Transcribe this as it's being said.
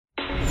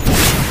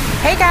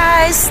Hey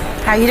guys,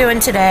 how you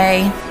doing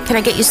today? Can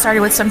I get you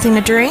started with something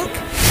to drink?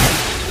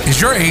 Is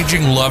your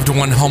aging loved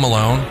one home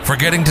alone,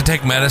 forgetting to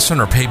take medicine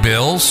or pay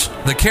bills?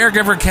 The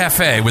Caregiver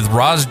Cafe with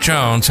Roz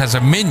Jones has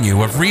a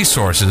menu of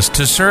resources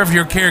to serve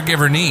your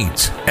caregiver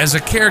needs. As a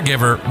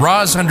caregiver,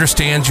 Roz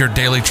understands your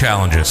daily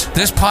challenges.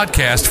 This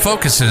podcast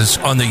focuses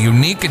on the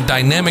unique and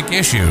dynamic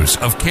issues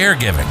of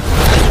caregiving.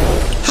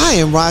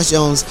 Hi, I'm Roz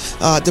Jones,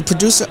 the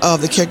producer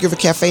of the Caregiver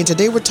Cafe, and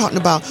today we're talking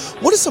about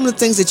what are some of the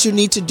things that you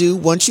need to do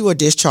once you are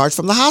discharged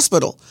from the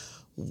hospital.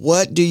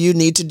 What do you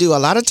need to do? A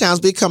lot of times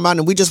we come out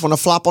and we just want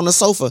to flop on the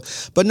sofa.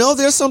 But no,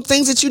 there's some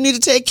things that you need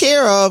to take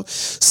care of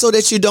so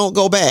that you don't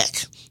go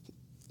back.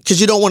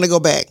 Because you don't want to go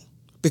back.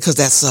 Because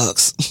that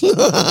sucks.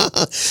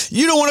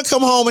 You don't want to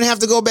come home and have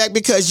to go back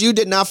because you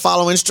did not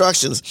follow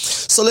instructions.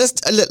 So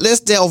let's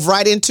delve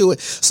right into it.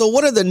 So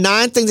what are the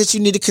 9 things that you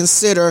need to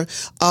consider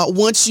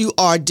once you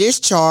are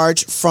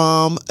discharged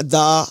from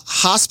the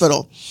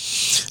hospital?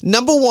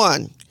 Number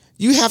 1,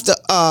 you have to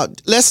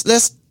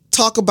let's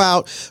talk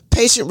about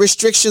patient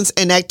restrictions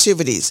and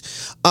activities.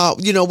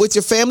 With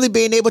your family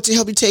being able to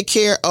help you take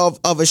care of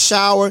a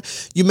shower,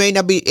 you may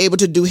not be able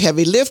to do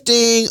heavy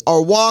lifting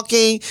or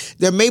walking.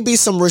 There may be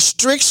some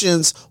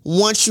restrictions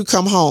once you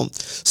come home.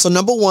 So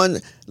number 1,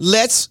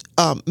 let's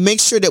make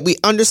sure that we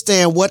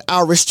understand what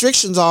our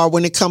restrictions are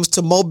when it comes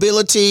to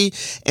mobility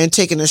and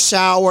taking a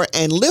shower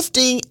and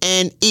lifting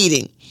and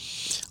eating.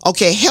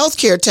 Okay,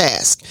 healthcare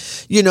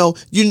tasks.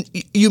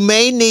 You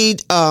may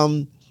need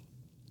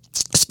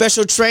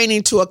special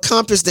training to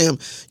accomplish them,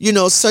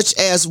 such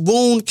as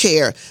wound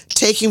care,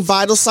 taking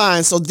vital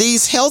signs. So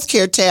these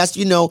healthcare tasks,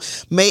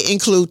 may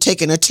include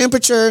taking a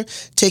temperature,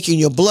 taking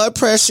your blood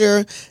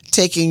pressure,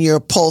 taking your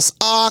pulse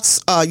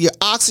your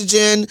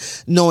oxygen,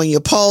 knowing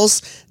your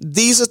pulse.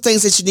 These are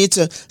things that you need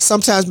to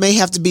sometimes may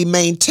have to be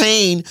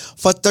maintained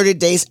for 30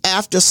 days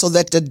after so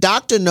that the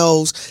doctor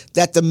knows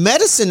that the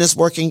medicine is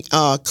working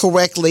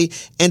correctly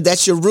and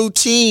that your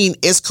routine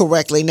is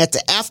correctly and that the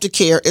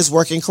aftercare is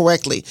working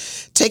correctly.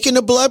 Taking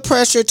the blood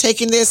pressure,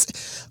 taking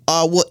this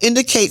will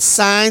indicate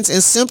signs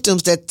and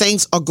symptoms that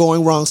things are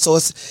going wrong. So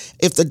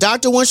if the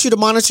doctor wants you to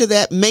monitor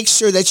that, make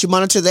sure that you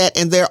monitor that.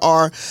 And there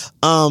are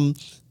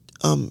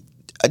a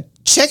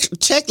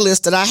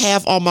checklist that I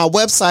have on my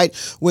website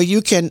where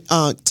you can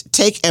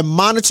take and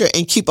monitor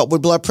and keep up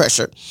with blood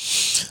pressure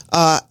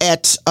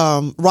at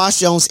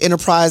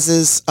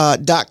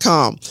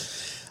RozJonesEnterprises.com.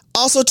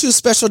 Also,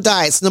 special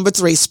diets. Number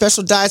 3,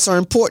 special diets are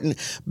important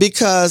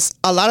because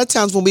a lot of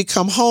times when we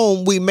come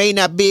home, we may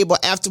not be able,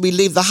 after we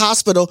leave the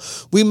hospital,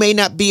 we may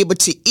not be able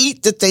to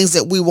eat the things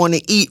that we want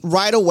to eat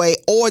right away,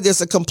 or there's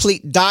a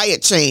complete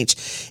diet change.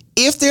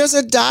 If there's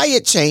a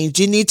diet change,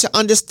 you need to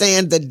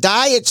understand the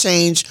diet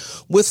change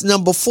with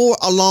number 4,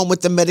 along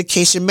with the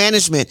medication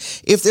management.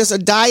 If there's a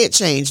diet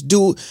change,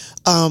 can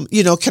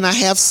I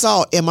have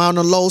salt? Am I on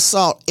a low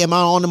salt? Am I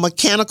on a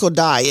mechanical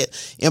diet?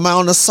 Am I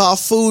on a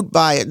soft food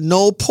diet?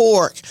 No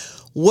pork?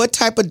 What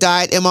type of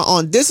diet am I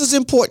on? This is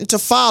important to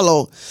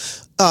follow,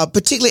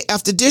 particularly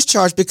after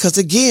discharge, because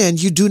again,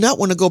 you do not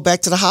want to go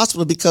back to the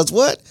hospital because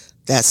what?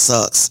 That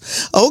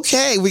sucks.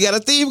 Okay, we got a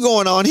theme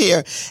going on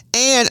here.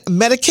 And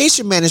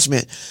medication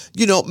management.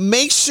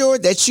 Make sure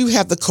that you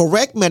have the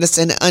correct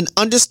medicine and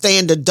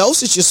understand the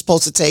dosage you're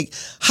supposed to take,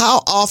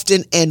 how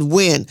often and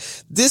when.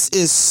 This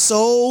is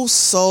so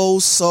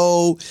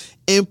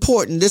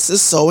important. This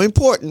is so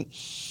important.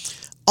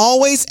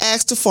 Always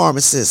ask the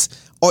pharmacist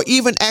or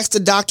even ask the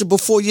doctor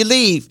before you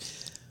leave.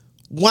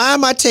 Why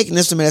am I taking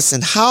this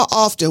medicine? How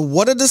often?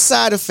 What are the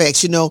side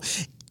effects?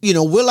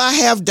 Will I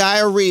have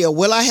diarrhea?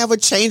 Will I have a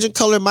change in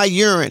color in my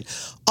urine?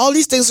 All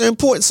these things are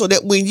important so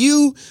that when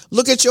you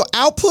look at your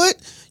output,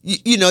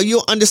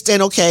 you'll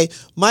understand, okay,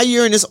 my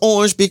urine is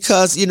orange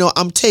because,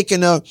 I'm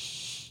taking a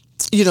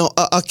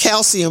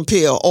calcium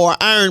pill or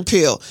iron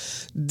pill.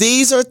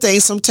 These are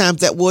things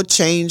sometimes that will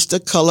change the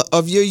color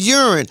of your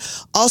urine.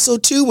 Also,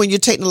 too, when you're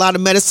taking a lot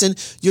of medicine,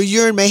 your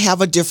urine may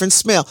have a different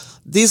smell.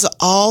 These are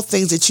all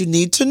things that you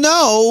need to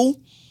know,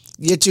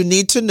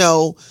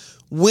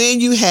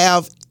 when you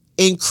have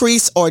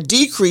increase or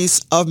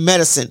decrease of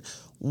medicine.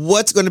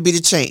 What's going to be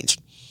the change?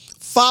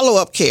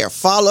 Follow-up care.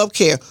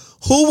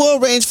 Who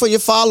will arrange for your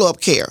follow-up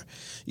care?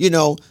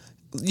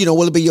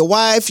 Will it be your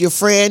wife, your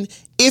friend?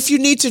 If you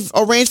need to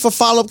arrange for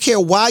follow-up care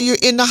while you're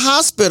in the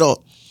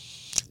hospital,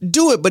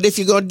 do it. But if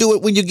you're going to do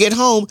it when you get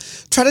home,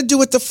 try to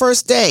do it the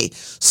first day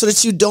so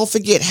that you don't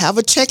forget. Have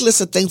a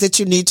checklist of things that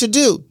you need to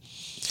do.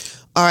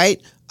 All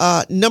right.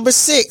 Number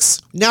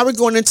 6, now we're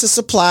going into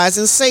supplies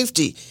and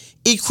safety.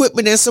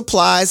 Equipment and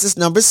supplies is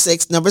number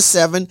 6. Number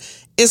 7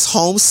 is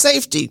home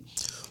safety.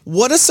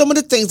 What are some of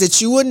the things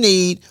that you will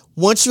need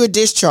once you are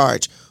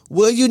discharged?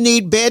 Will you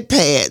need bed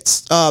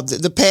pads?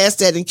 The pads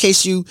that in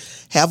case you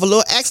have a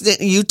little accident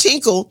and you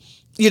tinkle,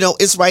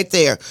 it's right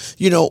there.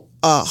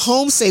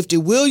 Home safety.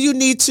 Will you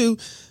need to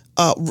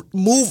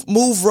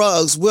move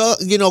rugs. Well,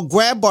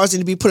 grab bars need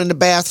to be put in the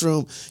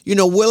bathroom.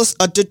 Will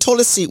the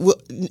toilet seat,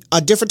 a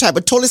different type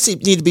of toilet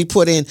seat need to be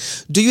put in?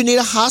 Do you need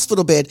a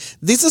hospital bed?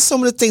 These are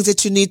some of the things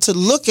that you need to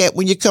look at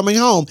when you're coming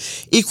home.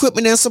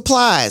 Equipment and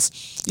supplies.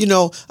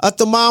 A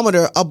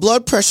thermometer, a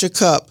blood pressure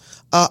cup,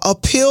 a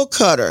pill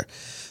cutter.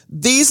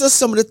 These are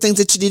some of the things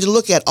that you need to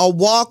look at. A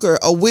walker,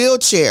 a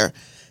wheelchair.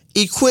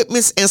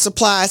 Equipments and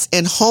supplies,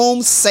 and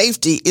home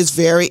safety is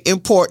very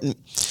important.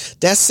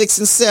 That's 6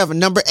 and 7.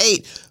 Number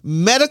 8,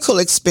 medical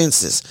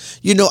expenses.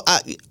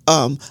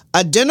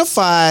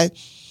 Identify,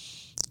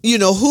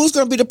 who's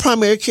going to be the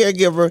primary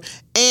caregiver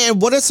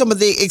and what are some of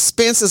the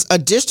expenses,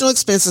 additional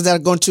expenses that are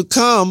going to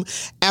come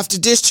after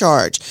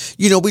discharge.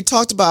 We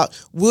talked about,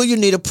 will you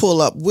need a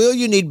pull-up? Will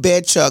you need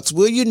bed chucks?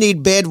 Will you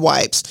need bed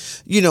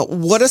wipes?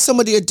 What are some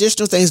of the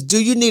additional things?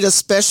 Do you need a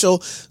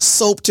special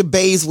soap to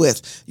bathe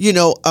with?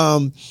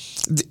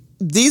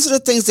 These are the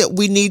things that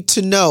we need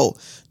to know.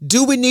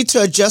 Do we need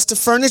to adjust the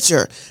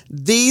furniture?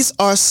 These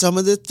are some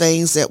of the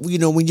things that,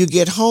 when you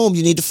get home,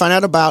 you need to find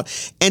out about.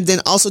 And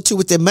then also, too,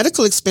 with the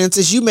medical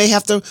expenses, you may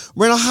have to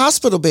rent a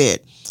hospital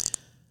bed.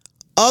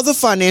 Other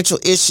financial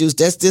issues,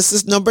 this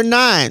is number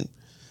 9.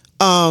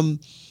 When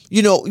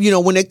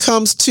it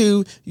comes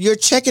to your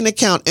checking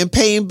account and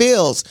paying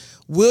bills,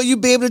 will you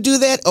be able to do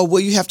that, or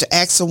will you have to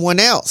ask someone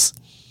else?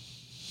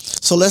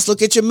 So let's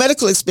look at your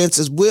medical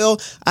expenses. Will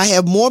I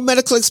have more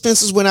medical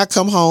expenses when I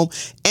come home,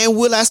 and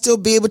will I still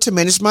be able to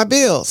manage my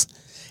bills?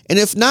 And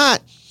if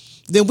not,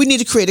 then we need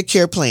to create a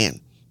care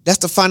plan. That's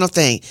the final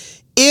thing.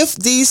 If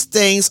these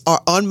things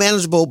are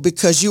unmanageable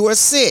because you are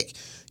sick,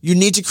 you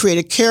need to create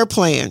a care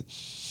plan.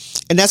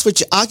 And that's with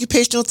your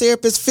occupational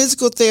therapist,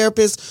 physical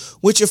therapist,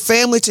 with your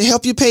family to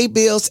help you pay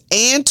bills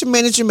and to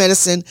manage your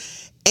medicine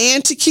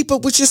and to keep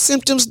up with your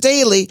symptoms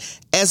daily,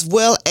 as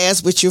well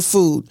as with your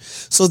food.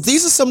 So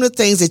these are some of the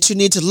things that you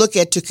need to look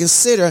at, to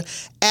consider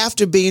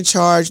after being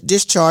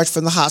discharged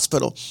from the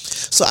hospital.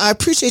 So I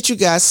appreciate you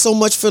guys so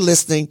much for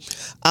listening.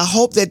 I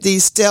hope that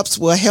these steps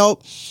will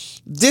help.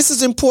 This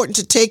is important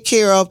to take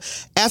care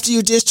of after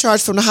you're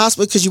discharged from the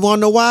hospital, because you want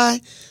to know why?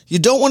 You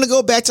don't want to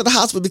go back to the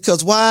hospital,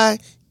 because why?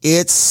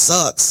 It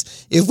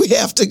sucks if we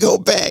have to go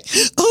back.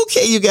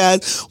 Okay, you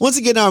guys. Once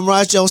again, I'm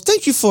Roz Jones.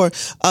 Thank you for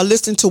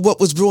listening to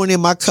what was brewing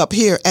in my cup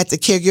here at the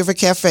Caregiver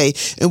Cafe.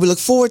 And we look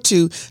forward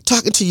to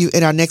talking to you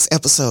in our next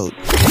episode.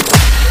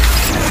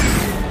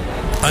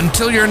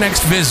 Until your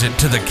next visit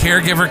to the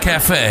Caregiver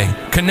Cafe,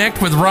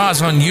 connect with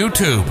Roz on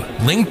YouTube,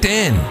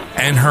 LinkedIn,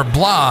 and her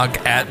blog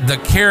at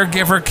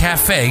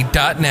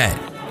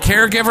thecaregivercafe.net.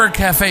 Caregiver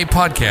Cafe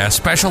Podcast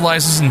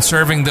specializes in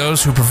serving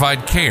those who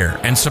provide care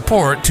and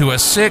support to a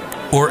sick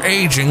or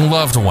aging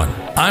loved one.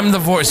 I'm the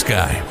voice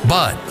guy,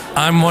 but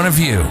I'm one of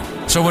you.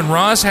 So when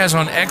Roz has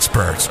on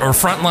experts or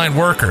frontline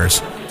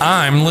workers,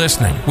 I'm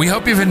listening. We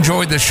hope you've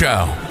enjoyed the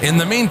show. In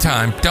the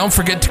meantime, don't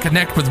forget to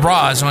connect with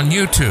Roz on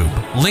YouTube,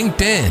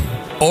 LinkedIn,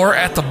 or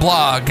at the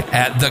blog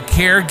at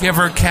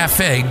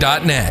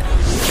thecaregivercafe.net.